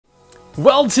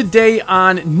Well, today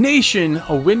on Nation,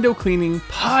 a window cleaning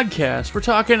podcast, we're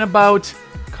talking about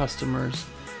customers.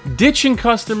 Ditching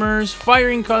customers,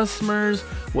 firing customers,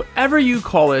 whatever you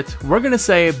call it, we're going to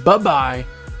say bye-bye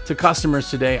to customers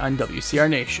today on WCR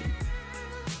Nation.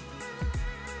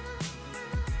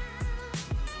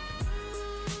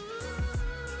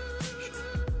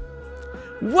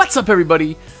 What's up,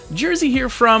 everybody? Jersey here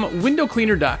from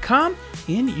windowcleaner.com,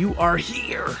 and you are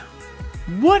here.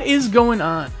 What is going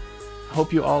on?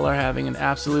 Hope you all are having an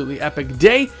absolutely epic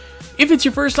day. If it's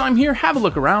your first time here, have a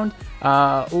look around.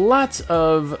 Lots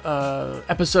of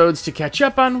episodes to catch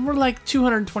up on. We're like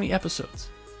 220 episodes.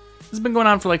 This has been going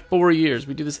on for like 4 years.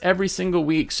 We do this every single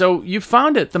week. So you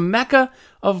found it, the mecca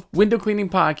of window cleaning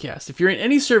podcast. If you're in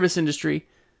any service industry,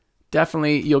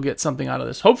 definitely you'll get something out of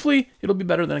this. Hopefully, it'll be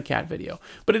better than a cat video.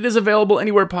 But it is available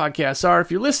anywhere podcasts are if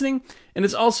you're listening. And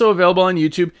it's also available on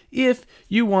YouTube if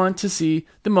you want to see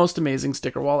the most amazing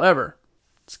sticker wall ever.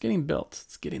 It's getting built.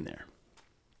 It's getting there.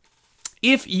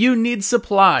 If you need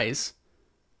supplies,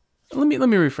 let me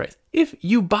rephrase. If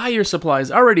you buy your supplies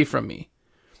already from me,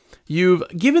 you've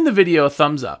given the video a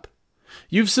thumbs up,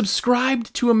 you've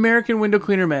subscribed to American Window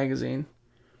Cleaner magazine,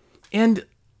 and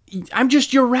I'm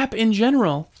just your rep in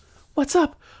general, what's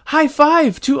up? High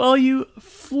five to all you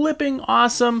flipping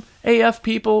awesome AF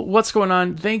people. What's going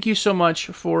on? Thank you so much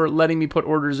for letting me put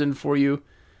orders in for you.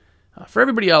 For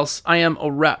everybody else, I am a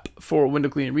rep for Window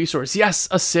Cleaning Resource. Yes,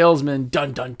 a salesman.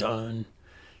 Dun, dun, dun.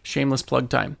 Shameless plug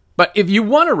time. But if you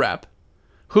want a rep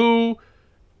who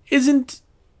isn't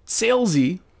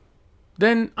salesy,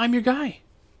 then I'm your guy.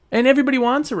 And everybody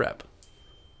wants a rep,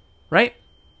 right?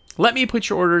 Let me put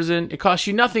your orders in. It costs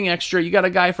you nothing extra. You got a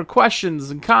guy for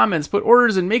questions and comments. Put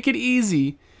orders in. Make it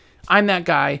easy. I'm that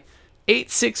guy.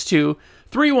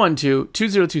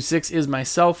 862-312-2026 is my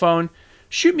cell phone.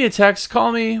 Shoot me a text,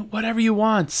 call me, whatever you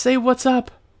want. Say what's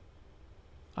up.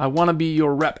 I want to be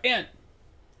your rep. And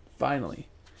finally,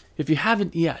 if you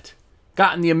haven't yet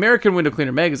gotten the American Window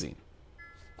Cleaner magazine,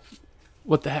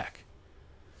 what the heck?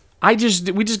 We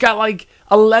just got like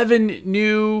 11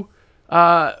 new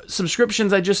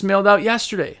subscriptions I just mailed out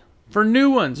yesterday for new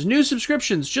ones, new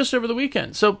subscriptions just over the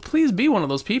weekend. So please be one of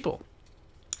those people.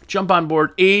 Jump on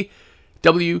board.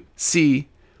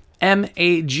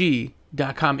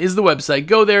 WCMAG.com is the website.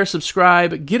 Go there,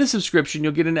 subscribe, get a subscription.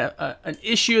 You'll get an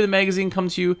issue of the magazine come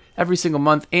to you every single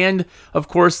month, and of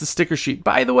course the sticker sheet.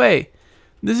 By the way,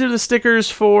 these are the stickers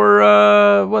for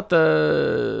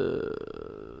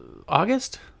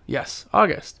August? Yes,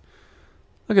 August.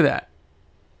 Look at that.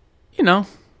 You know,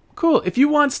 cool. If you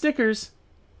want stickers,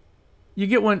 you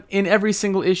get one in every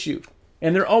single issue,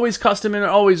 and they're always custom and they're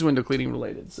always window cleaning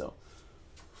related. So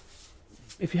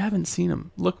if you haven't seen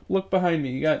them, look behind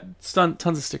me. You got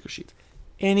tons of sticker sheets.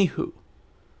 Anywho,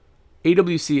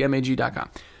 awcmag.com.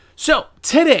 So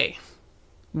today,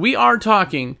 we are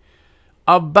talking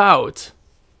about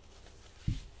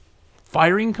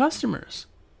firing customers.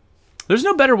 There's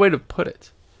no better way to put it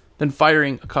than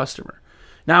firing a customer.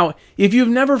 Now, if you've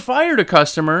never fired a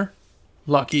customer,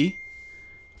 lucky,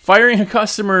 firing a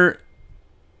customer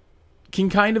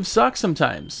can kind of suck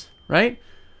sometimes, right?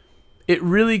 It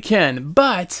really can,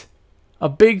 but a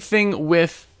big thing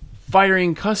with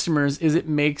firing customers is it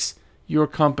makes your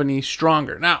company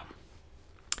stronger. Now,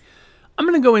 I'm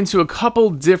going to go into a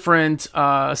couple different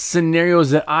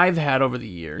scenarios that I've had over the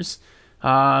years.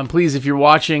 Please, if you're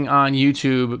watching on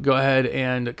YouTube, go ahead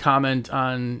and comment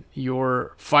on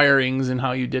your firings and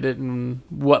how you did it and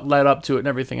what led up to it and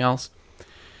everything else.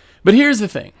 But here's the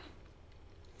thing.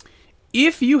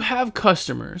 If you have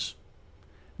customers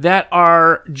that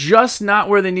are just not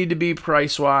where they need to be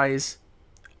price-wise,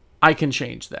 I can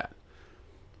change that,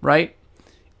 right?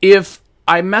 If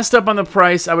I messed up on the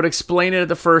price, I would explain it at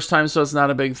the first time so it's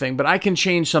not a big thing, but I can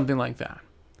change something like that,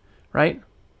 right?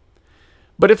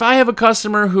 But if I have a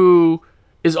customer who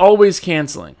is always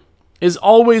canceling, is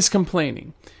always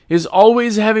complaining, is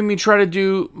always having me try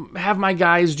to have my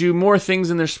guys do more things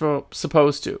than they're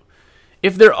supposed to,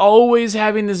 if they're always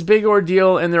having this big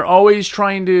ordeal and they're always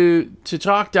trying to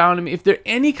talk down to me, if there's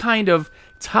any kind of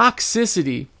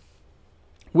toxicity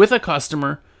with a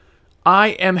customer, I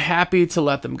am happy to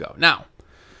let them go. Now,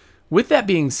 with that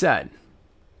being said,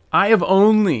 I have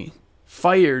only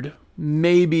fired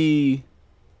maybe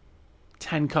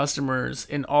 10 customers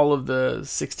in all of the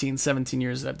 16, 17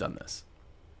 years that I've done this.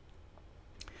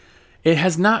 It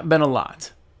has not been a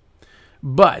lot,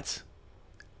 but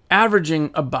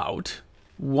averaging about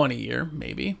one a year,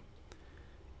 maybe,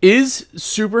 is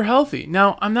super healthy.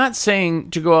 Now, I'm not saying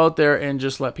to go out there and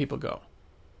just let people go.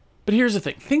 But here's the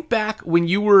thing. Think back when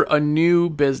you were a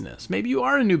new business. Maybe you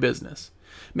are a new business.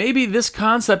 Maybe this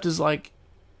concept is like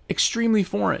extremely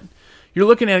foreign. You're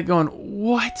looking at it going,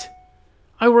 what?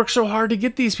 I work so hard to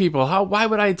get these people. Why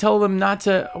would I tell them not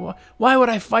to? Why would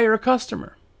I fire a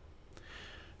customer?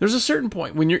 There's a certain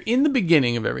point when you're in the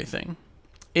beginning of everything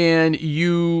and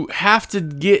you have to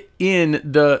get in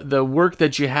the work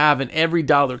that you have and every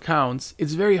dollar counts,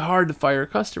 it's very hard to fire a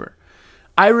customer.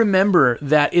 I remember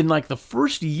that in like the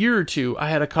first year or two, I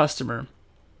had a customer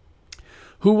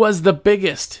who was the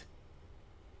biggest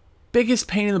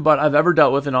pain in the butt I've ever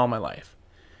dealt with in all my life.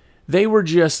 They were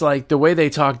just like, the way they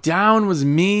talked down was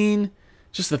mean.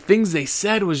 Just the things they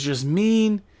said was just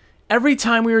mean. Every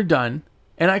time we were done,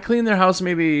 and I cleaned their house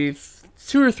maybe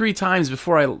 2 or 3 times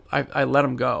before I let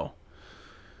them go,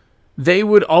 they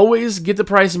would always get the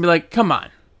price and be like, come on.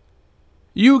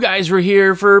 You guys were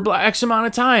here for X amount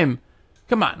of time.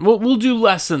 Come on, we'll do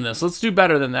less than this. Let's do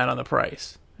better than that on the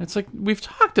price. It's like, we've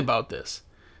talked about this.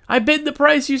 I bid the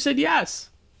price, you said yes.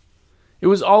 It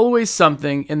was always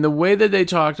something, and the way that they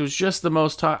talked was just the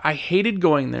most I hated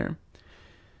going there.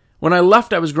 When I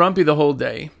left, I was grumpy the whole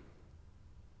day.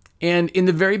 And in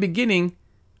the very beginning,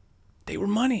 they were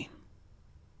money.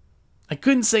 I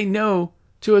couldn't say no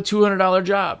to a $200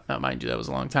 job. Now, mind you, that was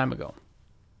a long time ago.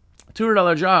 A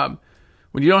 $200 job,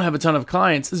 when you don't have a ton of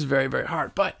clients, is very, very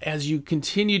hard. But as you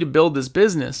continue to build this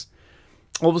business,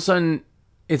 all of a sudden,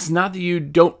 it's not that you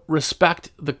don't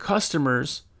respect the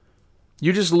customers.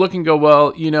 You just look and go,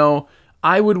 well, you know,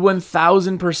 I would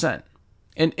 1,000%.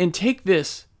 And take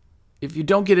this. If you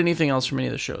don't get anything else from any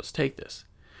of the shows, take this.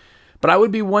 But I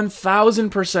would be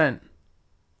 1,000%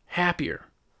 happier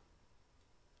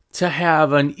to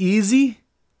have an easy,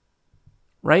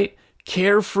 right,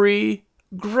 carefree,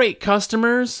 great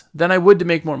customers than I would to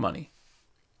make more money.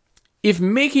 If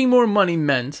making more money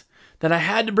meant that I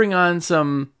had to bring on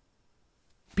some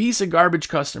piece of garbage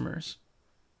customers,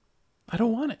 I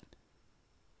don't want it.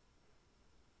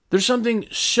 There's something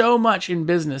so much in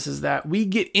business is that we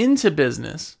get into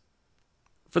business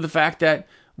for the fact that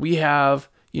we have,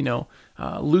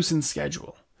 loosened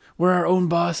schedule. We're our own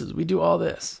bosses. We do all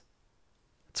this.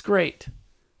 It's great.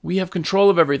 We have control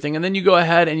of everything. And then you go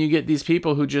ahead and you get these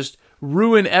people who just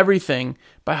ruin everything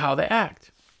by how they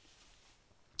act.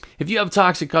 If you have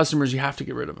toxic customers, you have to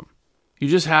get rid of them. You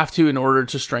just have to in order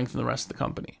to strengthen the rest of the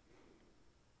company.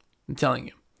 I'm telling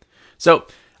you. So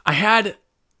I had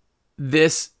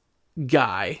this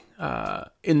guy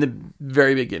in the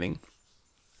very beginning.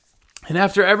 And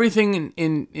after everything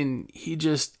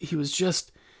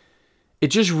it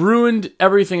just ruined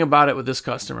everything about it with this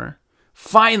customer.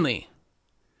 Finally,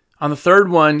 on the third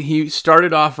one, he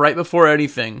started off right before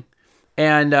anything.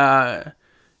 And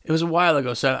it was a while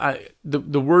ago, so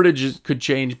the wordage could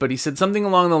change, but he said something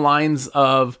along the lines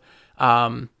of,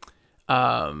 I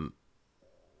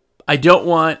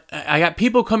got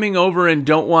people coming over and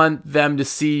don't want them to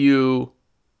see you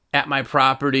at my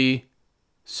property,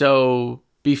 so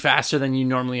be faster than you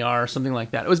normally are, something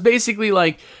like that. It was basically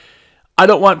like, I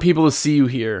don't want people to see you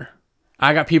here.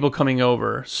 I got people coming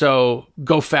over, so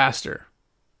go faster.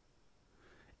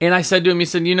 And I said to him, he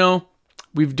said,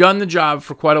 we've done the job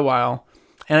for quite a while,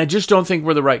 and I just don't think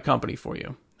we're the right company for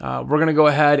you. We're going to go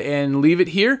ahead and leave it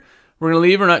here. We're going to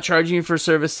leave. We're not charging you for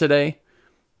service today,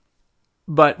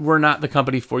 but we're not the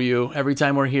company for you. Every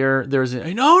time we're here, there's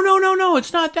no,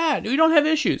 it's not that. We don't have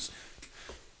issues.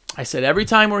 I said, every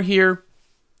time we're here,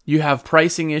 you have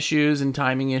pricing issues and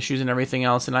timing issues and everything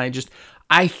else. And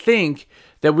I think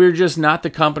that we're just not the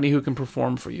company who can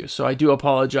perform for you. So I do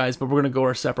apologize, but we're going to go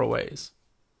our separate ways.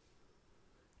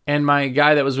 And my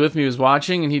guy that was with me was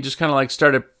watching, and he just kind of like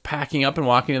started packing up and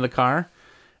walking to the car.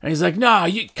 And he's like, no,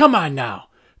 come on now.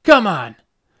 Come on.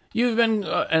 You've been,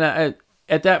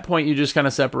 at that point, you just kind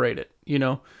of separate it,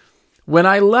 When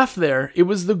I left there, it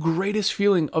was the greatest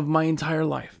feeling of my entire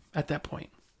life at that point.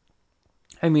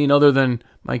 I mean, other than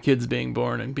my kids being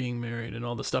born and being married and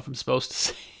all the stuff I'm supposed to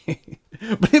say.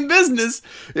 But in business,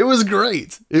 it was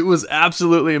great. It was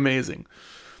absolutely amazing.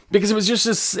 Because it was just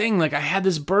this thing, like I had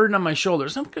this burden on my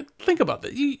shoulders. Think about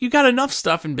that. You got enough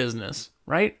stuff in business,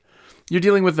 right? You're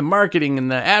dealing with the marketing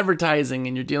and the advertising,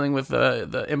 and you're dealing with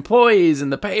the employees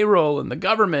and the payroll and the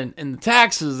government and the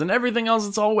taxes and everything else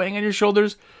that's all weighing on your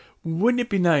shoulders. Wouldn't it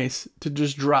be nice to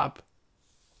just drop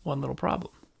one little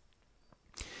problem?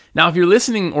 Now, if you're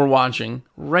listening or watching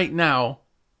right now,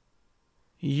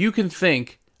 you can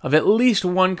think of at least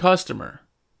one customer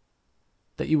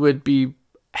that you would be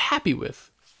happy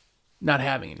with not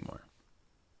having anymore.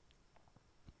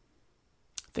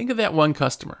 Think of that one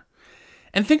customer.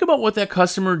 And think about what that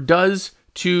customer does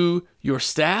to your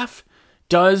staff,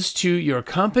 does to your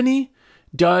company,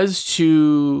 does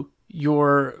to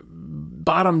your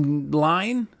bottom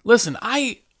line. Listen,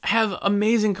 I have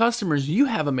amazing customers. You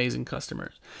have amazing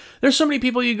customers. There's so many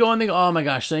people you go and think, oh my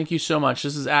gosh, thank you so much.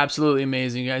 This is absolutely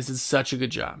amazing. You guys did such a good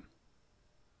job.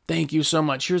 Thank you so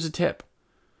much. Here's a tip.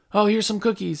 Oh, here's some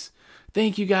cookies.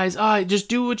 Thank you guys. Just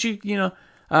do what we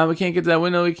can't get to that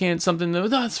window. We can't something. No,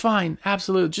 that's fine.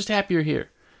 Absolutely. Just happy you're here.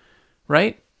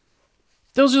 Right?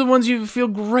 Those are the ones you feel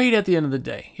great at the end of the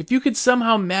day. If you could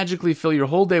somehow magically fill your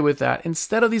whole day with that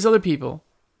instead of these other people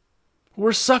who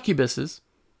are succubuses,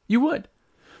 you would.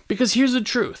 Because here's the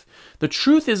truth. The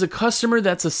truth is a customer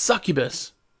that's a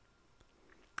succubus,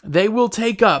 they will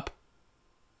take up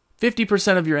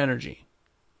 50% of your energy.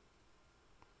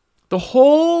 The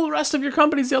whole rest of your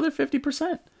company is the other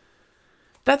 50%.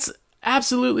 That's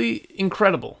absolutely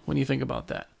incredible when you think about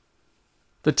that.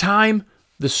 The time,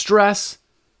 the stress,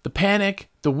 the panic,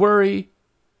 the worry,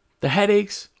 the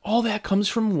headaches, all that comes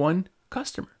from one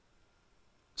customer.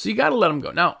 So you got to let them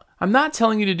go. Now, I'm not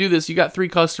telling you to do this. You got 3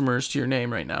 customers to your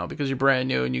name right now because you're brand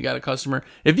new and you got a customer.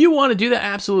 If you want to do that,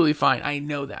 absolutely fine. I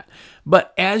know that.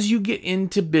 But as you get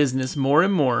into business more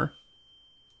and more,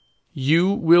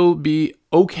 you will be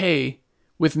okay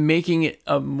with making it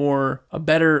a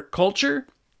better culture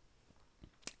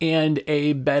and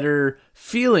a better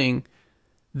feeling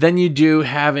than you do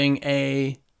having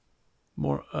a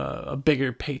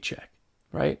bigger paycheck,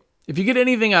 right? If you get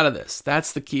anything out of this,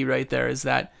 that's the key right there, is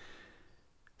that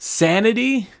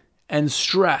sanity and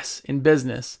stress in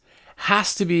business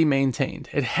has to be maintained.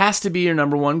 It has to be your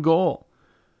number one goal.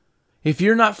 If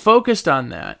you're not focused on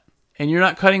that and you're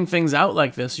not cutting things out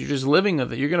like this, you're just living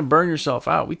with it, you're going to burn yourself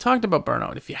out. We talked about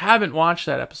burnout. If you haven't watched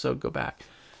that episode, go back.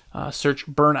 Search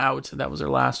burnout. That was our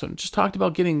last one. Just talked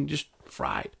about getting just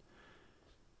fried.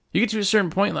 You get to a certain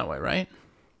point in that way, right?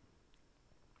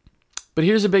 But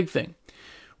here's a big thing.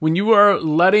 When you are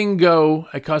letting go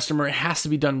a customer, it has to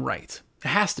be done right. It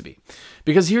has to be.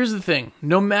 Because here's the thing.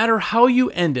 No matter how you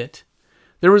end it,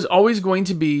 there was always going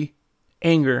to be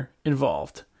anger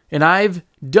involved. And I've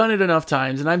done it enough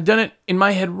times, and I've done it in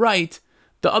my head right.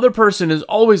 The other person is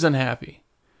always unhappy.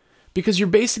 Because you're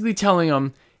basically telling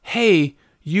them, hey,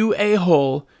 you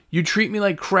a-hole, you treat me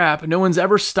like crap. No one's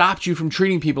ever stopped you from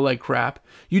treating people like crap.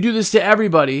 You do this to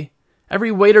everybody.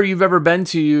 Every waiter you've ever been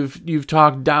to, you've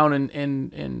talked down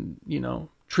and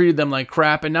treated them like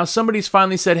crap. And now somebody's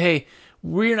finally said, hey,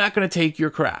 we're not going to take your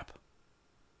crap.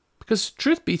 Because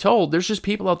truth be told, there's just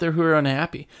people out there who are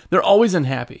unhappy. They're always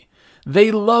unhappy.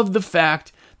 They love the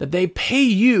fact that they pay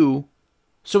you,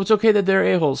 so it's okay that they're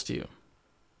a-holes to you.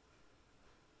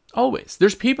 Always.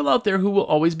 There's people out there who will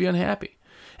always be unhappy.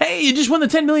 Hey, you just won the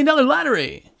 $10 million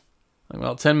lottery. Like,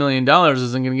 well, $10 million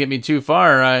isn't going to get me too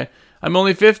far. I'm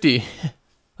only 50.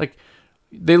 Like,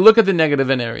 they look at the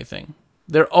negative in everything.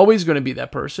 They're always going to be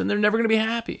that person. They're never going to be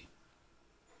happy.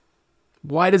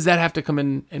 Why does that have to come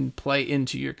in and play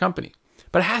into your company?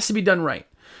 But it has to be done right.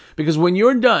 Because when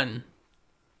you're done,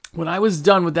 when I was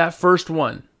done with that first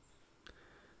one,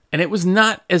 and it was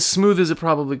not as smooth as it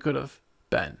probably could have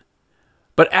been,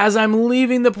 but as I'm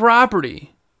leaving the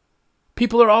property,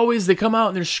 people are always, they come out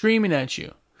and they're screaming at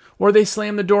you, or they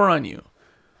slam the door on you,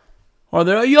 or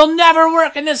they're, you'll never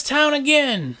work in this town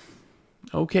again.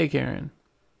 Okay, Karen.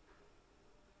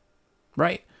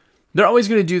 Right? They're always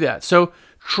going to do that. So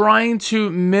trying to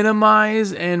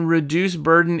minimize and reduce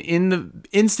burden in the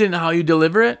instant how you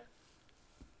deliver it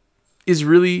is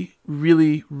really,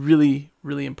 really, really,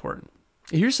 really important.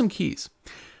 Here's some keys.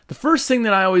 The first thing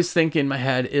that I always think in my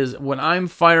head is when I'm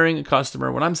firing a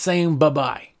customer, when I'm saying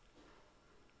bye-bye,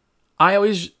 I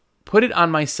always put it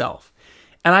on myself.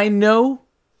 And I know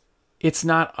it's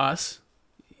not us.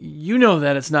 You know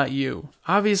that it's not you.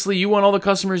 Obviously, you want all the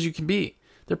customers you can be.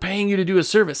 They're paying you to do a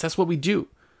service. That's what we do.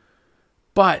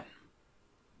 But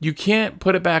you can't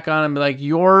put it back on and be like,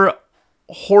 you're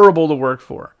horrible to work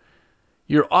for.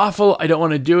 You're awful. I don't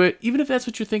want to do it. Even if that's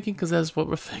what you're thinking, because that's what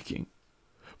we're thinking.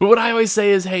 But what I always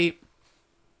say is, hey,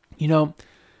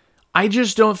 I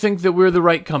just don't think that we're the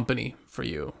right company for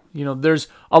you. There's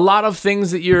a lot of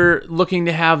things that you're looking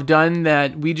to have done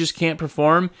that we just can't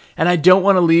perform. And I don't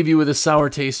want to leave you with a sour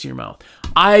taste in your mouth.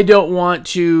 I don't want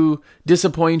to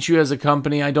disappoint you as a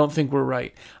company. I don't think we're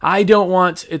right.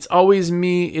 It's always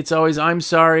me. It's always, I'm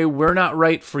sorry. We're not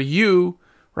right for you,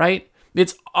 right?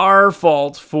 It's our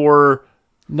fault for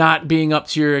not being up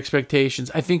to your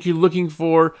expectations. I think you're looking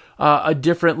for a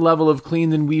different level of clean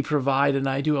than we provide. And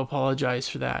I do apologize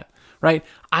for that. Right?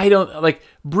 I don't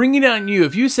bring it on you.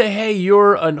 If you say, hey,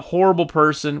 you're a horrible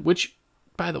person, which,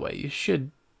 by the way, you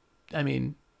should,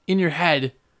 in your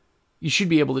head, you should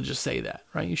be able to just say that,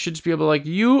 right? You should just be able to,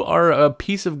 you are a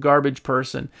piece of garbage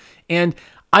person. And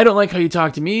I don't like how you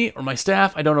talk to me or my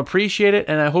staff. I don't appreciate it,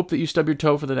 and I hope that you stub your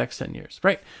toe for the next 10 years,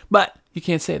 right? But you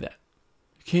can't say that.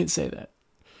 You can't say that.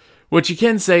 What you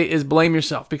can say is blame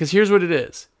yourself, because here's what it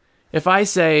is. If I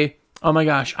say, oh my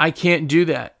gosh, I can't do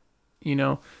that,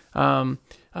 you're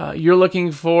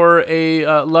looking for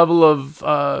a level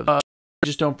of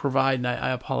just don't provide, and I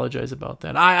apologize about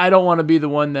that. I don't want to be the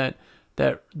one that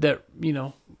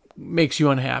makes you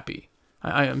unhappy.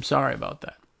 I am sorry about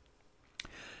that.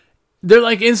 They're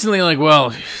like instantly like,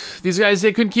 well, these guys,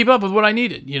 they couldn't keep up with what I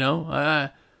needed,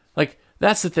 like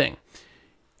that's the thing.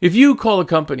 If you call a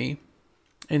company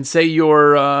and say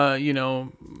you're,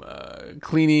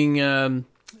 cleaning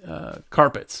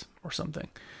carpets or something,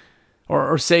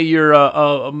 or say you're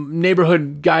a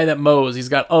neighborhood guy that mows, he's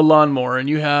got a lawnmower and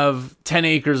you have 10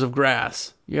 acres of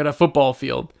grass, you got a football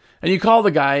field, and you call the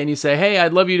guy and you say, hey,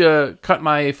 I'd love you to cut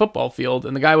my football field.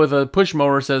 And the guy with a push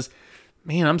mower says,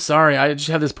 man, I'm sorry, I just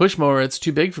have this push mower. It's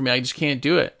too big for me. I just can't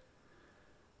do it.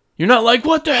 You're not like,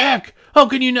 what the heck? How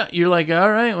can you not? You're like,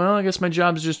 all right, well, I guess my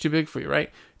job's just too big for you, right?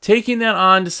 Taking that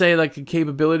on to say, like, the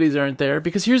capabilities aren't there.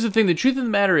 Because here's the thing. The truth of the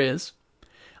matter is,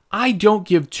 I don't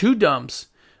give two dumps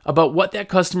about what that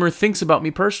customer thinks about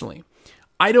me personally.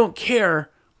 I don't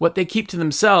care what they keep to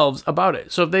themselves about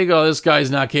it. So if they go, this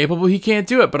guy's not capable, he can't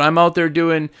do it. But I'm out there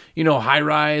doing, high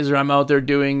rise, or I'm out there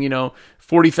doing,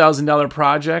 $40,000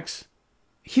 projects.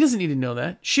 He doesn't need to know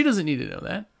that. She doesn't need to know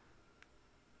that.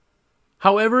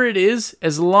 However it is,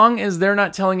 as long as they're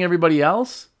not telling everybody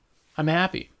else, I'm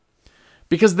happy.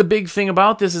 Because the big thing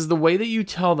about this is the way that you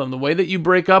tell them, the way that you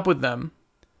break up with them,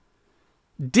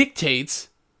 dictates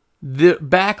the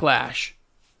backlash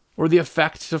or the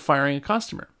effect to firing a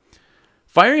customer.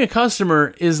 Firing a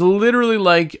customer is literally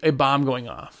like a bomb going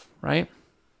off, right?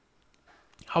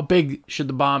 How big should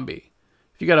the bomb be?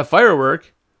 If you got a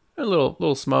firework, a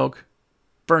little smoke,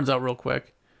 burns out real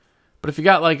quick. But if you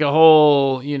got like a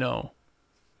whole,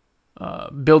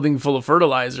 building full of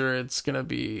fertilizer, it's going to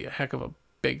be a heck of a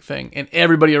big thing. And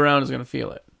everybody around is going to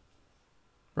feel it.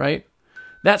 Right?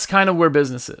 That's kind of where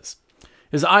business is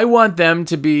I want them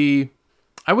to be,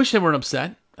 I wish they weren't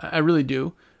upset. I really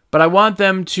do. But I want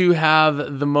them to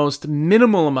have the most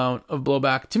minimal amount of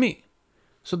blowback to me.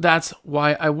 So that's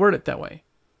why I word it that way.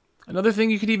 Another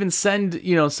thing, you could even send,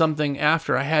 something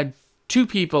after. I had 2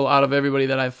 people out of everybody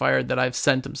that I've fired that I've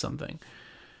sent them something.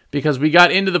 Because we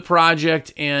got into the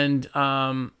project and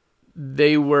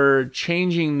they were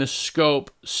changing the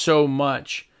scope so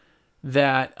much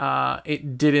that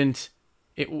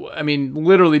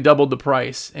literally doubled the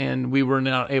price, and we were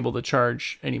not able to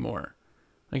charge anymore.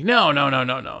 Like,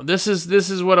 no. This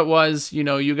is what it was.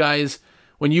 You guys,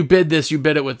 when you bid this, you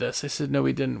bid it with this. I said, no,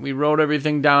 we didn't. We wrote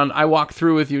everything down. I walked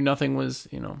through with you. Nothing was,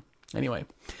 anyway.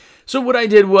 So what I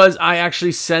did was I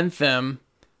actually sent them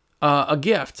a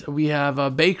gift. We have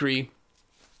a bakery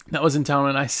that was in town,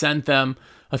 and I sent them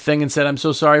a thing and said, I'm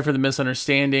so sorry for the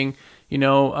misunderstanding.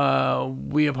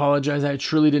 We apologize. I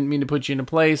truly didn't mean to put you in a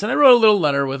place. And I wrote a little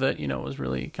letter with it. It was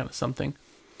really kind of something.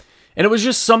 And it was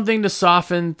just something to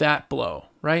soften that blow,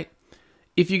 right?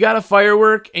 If you got a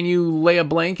firework and you lay a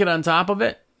blanket on top of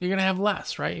it, you're going to have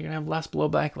less, right? You're going to have less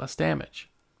blowback, less damage.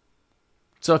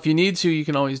 So if you need to, you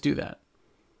can always do that.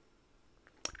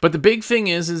 But the big thing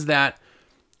is that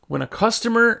when a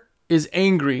customer is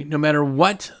angry, no matter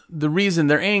what the reason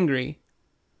they're angry,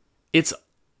 it's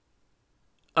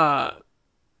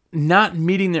not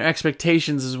meeting their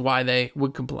expectations is why they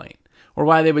would complain or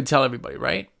why they would tell everybody,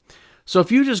 right? So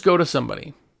if you just go to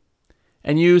somebody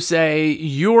and you say,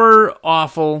 you're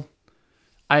awful,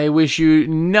 I wish you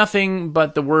nothing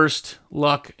but the worst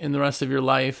luck in the rest of your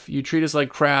life, you treat us like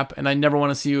crap, and I never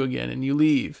want to see you again, and you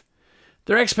leave.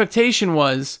 Their expectation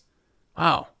was,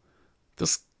 wow,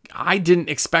 I didn't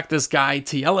expect this guy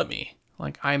to yell at me.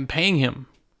 Like, I'm paying him.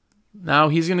 Now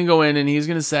he's going to go in and he's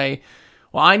going to say,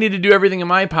 well, I need to do everything in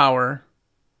my power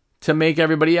to make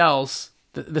everybody else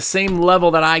the same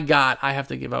level that I got, I have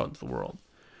to give out to the world.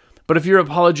 But if you're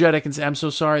apologetic and say, I'm so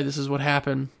sorry, this is what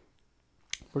happened,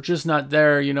 we're just not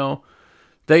there, you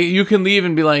can leave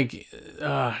and be like,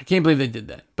 I can't believe they did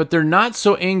that. But they're not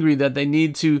so angry that they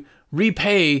need to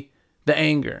repay the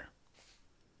anger.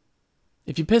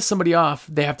 If you piss somebody off,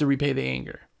 they have to repay the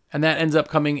anger. And that ends up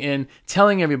coming in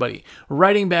telling everybody,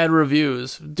 writing bad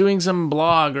reviews, doing some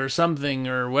blog or something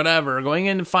or whatever, going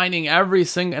in and finding every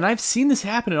single... And I've seen this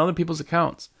happen in other people's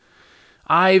accounts.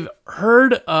 I've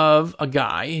heard of a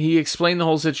guy, he explained the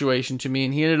whole situation to me,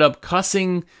 and he ended up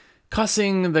cussing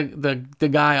the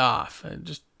guy off,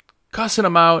 just cussing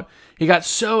him out. He got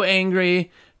so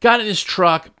got in his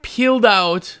truck, peeled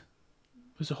out.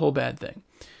 It was a whole bad thing.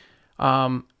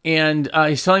 And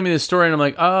he's telling me this story, and I'm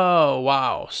like, oh,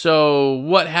 wow. So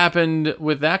what happened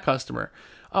with that customer?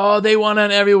 Oh, they went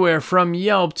on everywhere from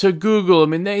Yelp to Google. I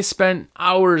mean, they spent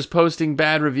hours posting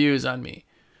bad reviews on me.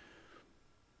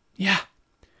 Yeah,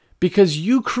 because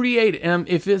you create, and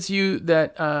if it's you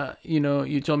that,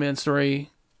 you told me that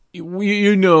story,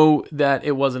 you know that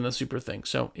it wasn't a super thing.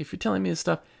 So if you're telling me this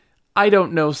stuff, I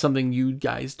don't know something you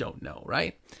guys don't know,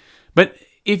 right? But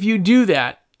if you do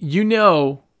that, you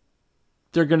know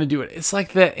they're going to do it. It's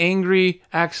like that angry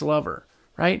ex-lover,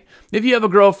 right? If you have a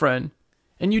girlfriend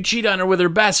and you cheat on her with her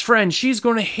best friend, she's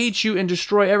going to hate you and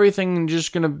destroy everything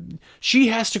and she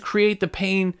has to create the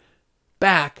pain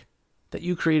back that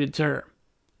you created to her.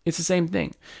 It's the same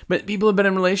thing. But people have been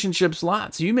in relationships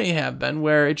lots. You may have been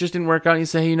where it just didn't work out. And you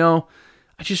say, hey,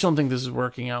 I just don't think this is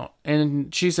working out.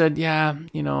 And she said, yeah,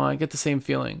 I get the same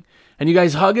feeling. And you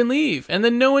guys hug and leave. And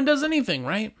then no one does anything,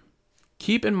 right?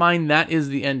 Keep in mind that is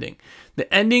the ending.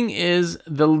 The ending is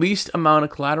the least amount of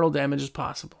collateral damage as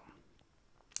possible.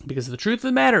 Because the truth of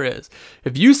the matter is,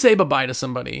 if you say bye-bye to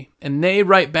somebody and they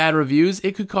write bad reviews,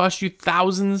 it could cost you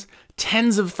thousands,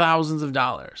 tens of thousands of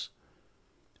dollars.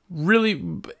 Really,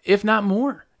 if not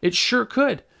more. It sure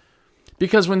could.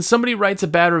 Because when somebody writes a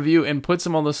bad review and puts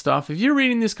them all this stuff, if you're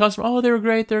reading this customer, oh, they were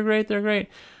great, they're great, they're great.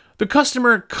 The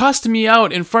customer cussed me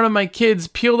out in front of my kids,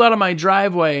 peeled out of my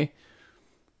driveway,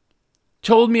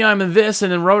 told me I'm this,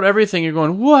 and then wrote everything. You're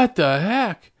going, what the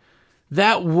heck?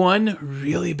 That one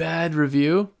really bad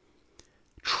review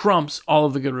trumps all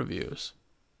of the good reviews.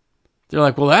 They're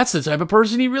like, well, that's the type of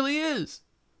person he really is.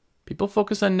 People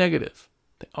focus on negative.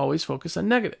 They always focus on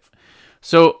negative.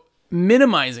 So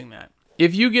minimizing that.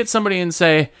 If you get somebody and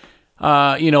say,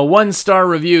 1-star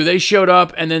review, they showed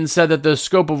up and then said that the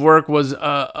scope of work was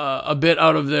a bit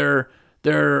out of their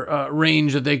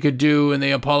range that they could do, and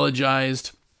they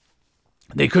apologized.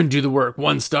 They couldn't do the work,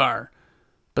 1 star,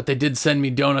 but they did send me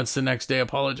donuts the next day,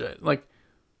 apologize. Like,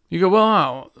 you go, well,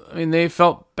 wow. I mean, they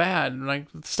felt bad. Like,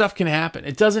 stuff can happen.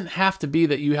 It doesn't have to be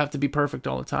that you have to be perfect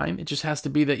all the time. It just has to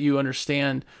be that you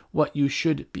understand what you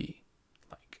should be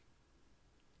like.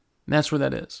 And that's where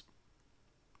that is.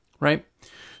 Right?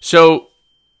 So,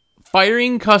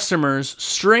 firing customers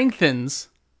strengthens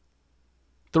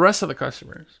the rest of the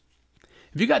customers.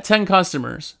 If you got 10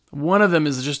 customers, one of them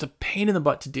is just a pain in the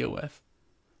butt to deal with.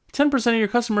 10% of your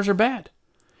customers are bad.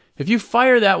 If you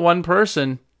fire that one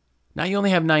person, now you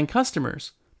only have 9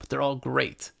 customers, but they're all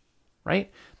great,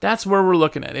 right? That's where we're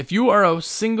looking at. If you are a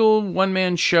single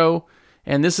one-man show,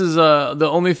 and this is the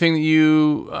only thing that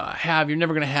you have, you're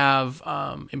never going to have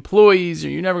employees, or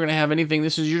you're never going to have anything.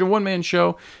 This is your one-man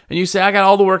show, and you say, I got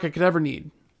all the work I could ever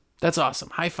need. That's awesome.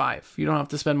 High five. You don't have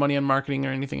to spend money on marketing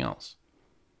or anything else.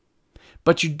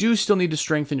 But you do still need to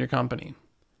strengthen your company,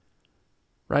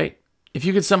 right? If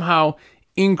you could somehow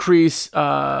increase,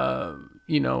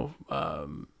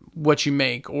 what you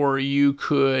make, or you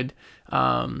could,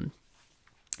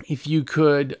 if you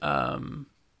could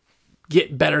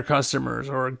get better customers,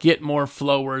 or get more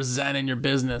flow or zen in your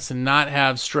business, and not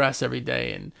have stress every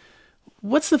day. And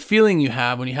what's the feeling you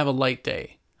have when you have a light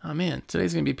day? Oh man,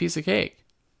 today's gonna be a piece of cake,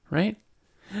 right?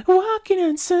 Walking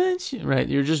on sunshine, right?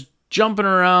 You're just jumping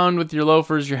around with your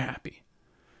loafers, you're happy.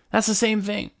 That's the same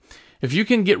thing. If you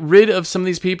can get rid of some of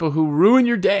these people who ruin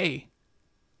your day,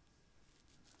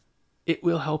 it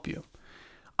will help you.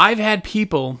 I've had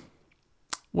people,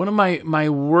 one of my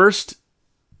worst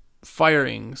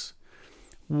firings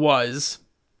was,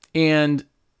 and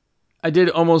I did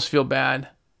almost feel bad,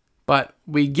 but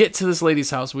we get to this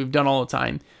lady's house, we've done all the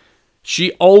time.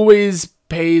 She always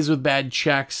pays with bad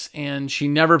checks, and she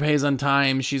never pays on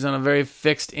time. She's on a very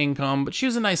fixed income, but she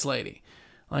was a nice lady.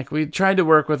 Like, we tried to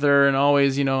work with her, and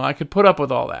always, I could put up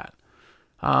with all that.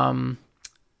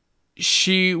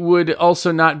 She would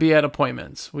also not be at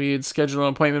appointments. We had scheduled an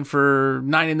appointment for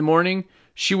 9 in the morning.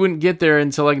 She wouldn't get there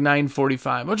until like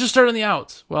 9:45. We'll just start on the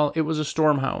outs. Well, it was a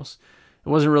storm house. It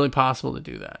wasn't really possible to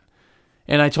do that.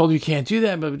 And I told her, you can't do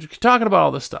that, but we're talking about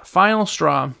all this stuff. Final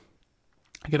straw,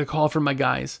 I get a call from my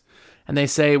guys, and they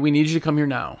say, we need you to come here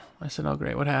now. I said, oh,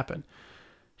 great. What happened?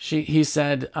 He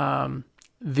said,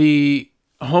 the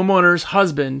homeowner's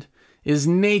husband is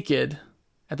naked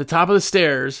at the top of the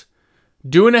stairs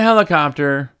doing a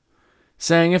helicopter,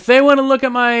 saying, if they want to look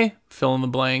at my fill in the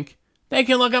blank, they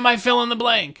can look at my fill in the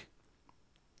blank.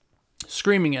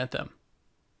 Screaming at them.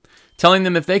 Telling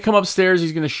them if they come upstairs,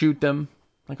 he's going to shoot them.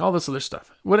 Like all this other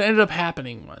stuff. What ended up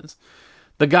happening was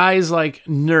the guy's like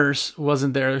nurse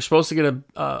wasn't there. They're supposed to get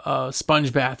a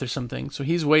sponge bath or something. So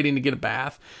he's waiting to get a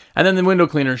bath. And then the window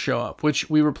cleaners show up, which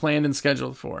we were planned and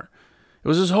scheduled for. It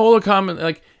was this whole comment,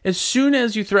 like, as soon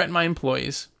as you threaten my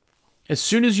employees, As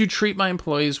soon as you treat my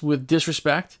employees with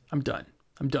disrespect, I'm done.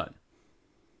 I'm done.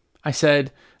 I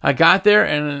said, I got there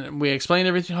and we explained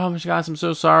everything. Oh my gosh, I'm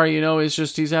so sorry. You know, it's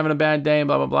just he's having a bad day and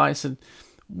blah, blah, blah. I said,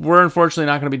 we're unfortunately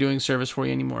not going to be doing service for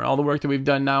you anymore. All the work that we've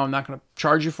done now, I'm not going to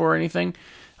charge you for anything.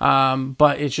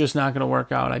 But it's just not going to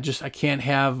work out. I can't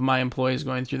have my employees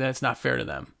going through that. It's not fair to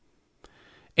them.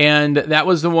 And that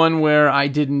was the one where I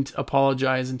didn't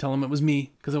apologize and tell them it was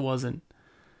me, because it wasn't.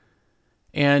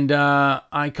 And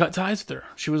I cut ties with her.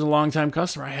 She was a long-time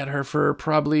customer. I had her for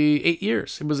probably 8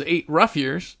 years. It was 8 rough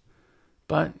years,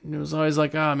 but it was always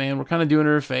like, oh man, we're kind of doing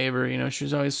her a favor. You know, she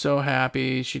was always so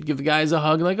happy. She'd give the guys a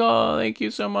hug, like, oh, thank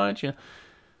you so much. You know,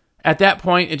 at that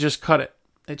point, it just cut it.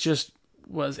 It just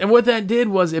was. And what that did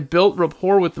was it built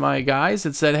rapport with my guys.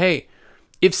 It said, hey,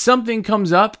 if something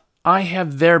comes up, I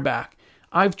have their back.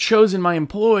 I've chosen my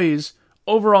employees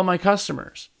over all my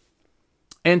customers.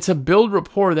 And to build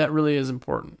rapport, that really is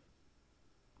important,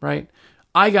 right?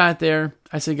 I got there.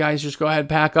 I said, guys, just go ahead,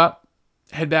 pack up,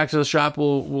 head back to the shop.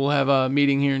 We'll have a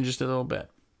meeting here in just a little bit,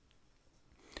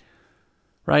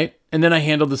 right? And then I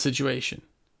handled the situation.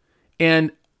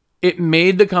 And it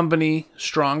made the company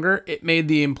stronger. It made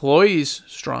the employees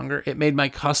stronger. It made my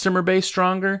customer base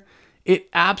stronger. It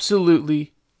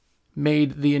absolutely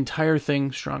made the entire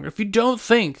thing stronger. If you don't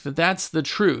think that that's the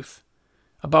truth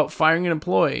about firing an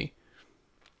employee,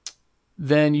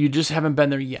 then you just haven't been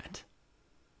there yet.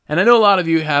 And I know a lot of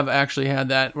you have actually had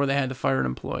that where they had to fire an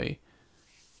employee.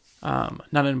 Not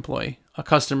an employee, a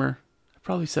customer. I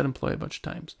probably said employee a bunch of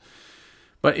times.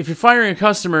 But if you're firing a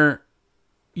customer,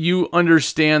 you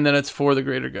understand that it's for the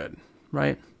greater good,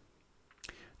 right?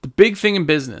 The big thing in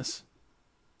business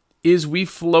is we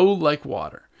flow like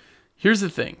water. Here's the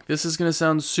thing. This is going to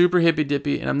sound super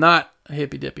hippy-dippy, and I'm not a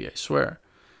hippy-dippy, I swear.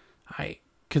 I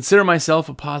consider myself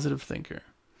a positive thinker.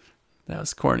 That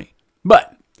was corny.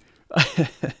 But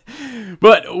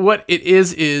what it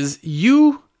is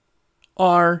you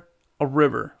are a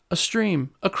river, a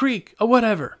stream, a creek, a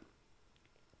whatever.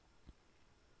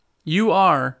 You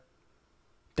are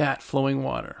that flowing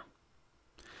water.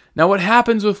 Now, what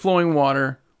happens with flowing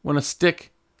water when a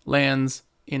stick lands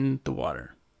in the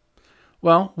water?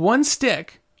 Well, one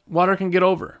stick, water can get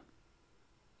over.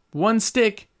 One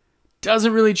stick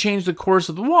doesn't really change the course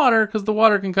of the water because the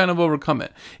water can kind of overcome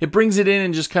it. It brings it in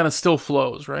and just kind of still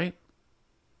flows, right?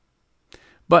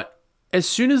 But as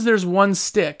soon as there's one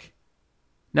stick,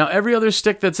 now every other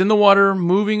stick that's in the water,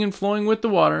 moving and flowing with the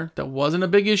water, that wasn't a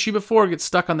big issue before, gets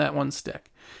stuck on that one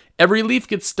stick. Every leaf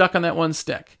gets stuck on that one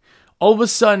stick. All of a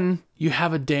sudden, you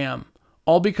have a dam,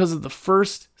 all because of the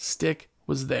first stick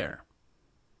was there.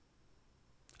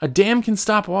 A dam can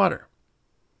stop water.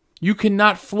 You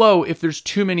cannot flow if there's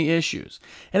too many issues.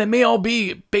 And it may all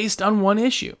be based on one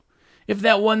issue. If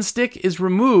that one stick is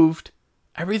removed,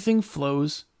 everything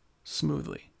flows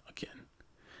smoothly again.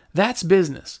 That's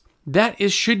business.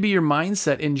 Should be your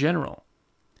mindset in general.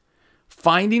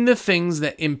 Finding the things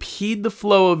that impede the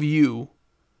flow of you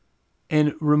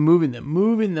and removing them,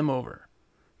 moving them over,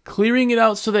 clearing it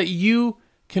out so that you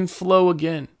can flow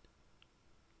again.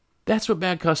 That's what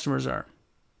bad customers are.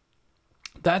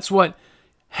 That's what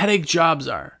headache jobs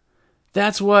are.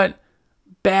 That's what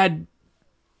bad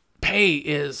pay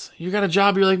is. You got a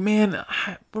job, you're like, man,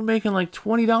 we're making like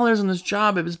 $20 on this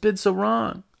job. It was bid so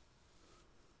wrong.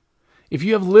 If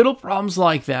you have little problems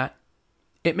like that,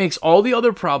 it makes all the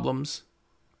other problems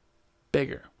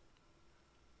bigger.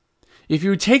 If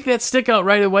you take that stick out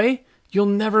right away, you'll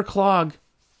never clog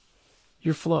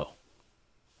your flow,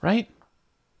 right?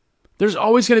 There's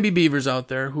always going to be beavers out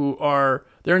there who are,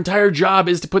 their entire job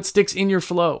is to put sticks in your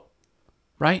flow,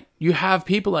 right? You have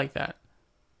people like that.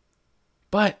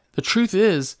 But the truth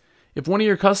is, if one of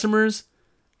your customers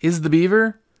is the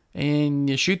beaver and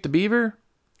you shoot the beaver,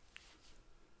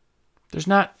 there's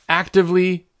not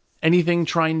actively anything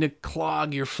trying to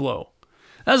clog your flow.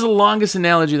 That's the longest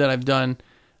analogy that I've done,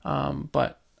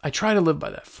 but I try to live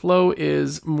by that. Flow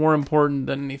is more important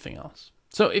than anything else.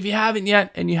 So if you haven't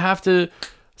yet and you have to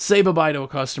say bye-bye to a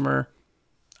customer,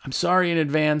 I'm sorry in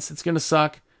advance. It's going to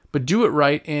suck, but do it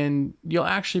right and you'll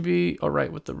actually be all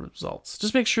right with the results.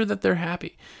 Just make sure that they're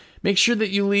happy. Make sure that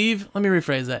you leave. Let me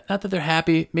rephrase that. Not that they're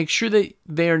happy. Make sure that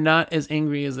they are not as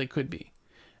angry as they could be.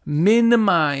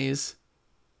 Minimize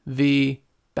the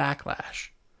backlash.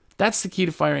 That's the key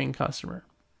to firing a customer,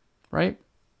 right?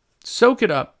 Soak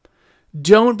it up.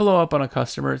 Don't blow up on a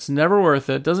customer. It's never worth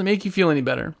it. Doesn't make you feel any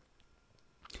better.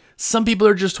 Some people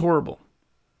are just horrible.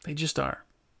 They just are,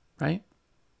 right?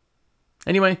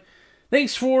 Anyway,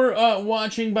 thanks for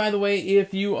watching. By the way,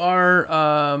 if you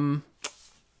are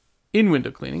in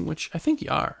window cleaning, which I think you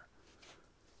are,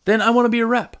 then I want to be a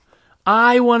rep.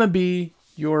 I want to be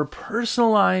your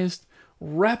personalized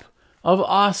rep of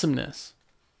awesomeness.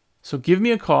 So give me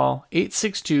a call,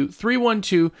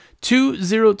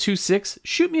 862-312-2026.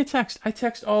 Shoot me a text. I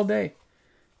text all day.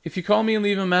 If you call me and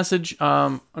leave a message,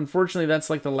 unfortunately,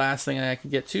 that's like the last thing I can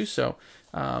get to. So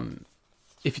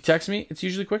if you text me, it's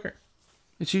usually quicker.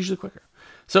 It's usually quicker.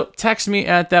 So text me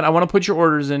at that. I want to put your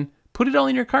orders in. Put it all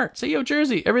in your cart. Say, yo,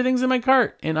 Jersey, everything's in my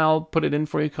cart. And I'll put it in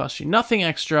for you. It costs you nothing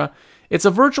extra. It's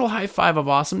a virtual high five of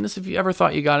awesomeness if you ever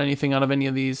thought you got anything out of any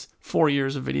of these 4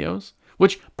 years of videos.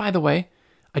 Which, by the way,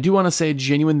 I do want to say a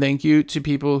genuine thank you to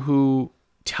people who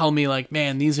tell me, like,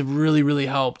 man, these have really, really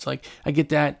helped. Like, I get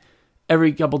that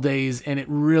every couple days, and it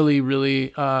really,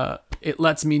 really, it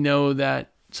lets me know that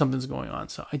something's going on.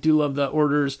 So I do love the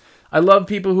orders. I love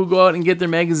people who go out and get their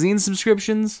magazine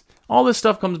subscriptions. All this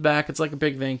stuff comes back. It's like a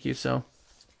big thank you. So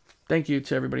thank you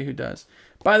to everybody who does.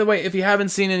 By the way, if you haven't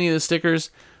seen any of the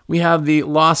stickers, we have the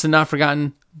Lost and Not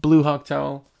Forgotten Blue Hawk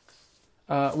towel.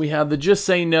 We have the Just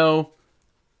Say No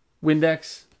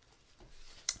Windex.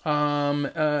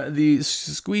 The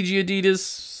Squeegee Adidas,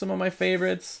 some of my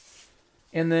favorites.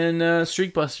 And then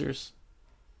Streak Busters.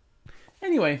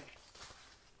 Anyway,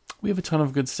 we have a ton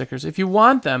of good stickers. If you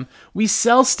want them, we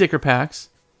sell sticker packs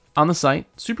on the site.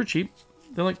 Super cheap.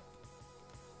 They're like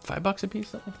 $5 a piece,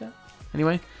 something like that.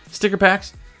 Anyway, sticker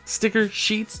packs, sticker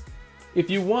sheets. If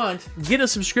you want, get a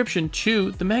subscription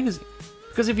to the magazine.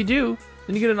 Because if you do,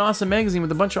 then you get an awesome magazine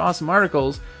with a bunch of awesome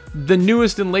articles, the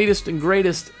newest and latest and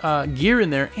greatest gear in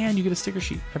there, and you get a sticker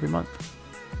sheet every month.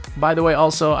 By the way,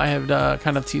 also, I have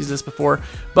kind of teased this before,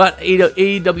 but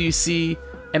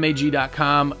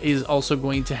AWCMAG.com is also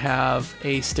going to have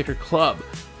a sticker club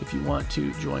if you want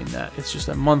to join that. It's just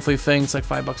a monthly thing. It's like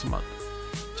 $5 a month.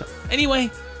 So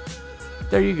anyway,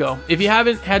 there you go. If you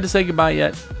haven't had to say goodbye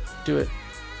yet, do it.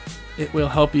 It will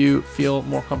help you feel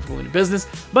more comfortable in your business.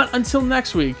 But until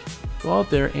next week, go out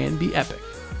there and be epic.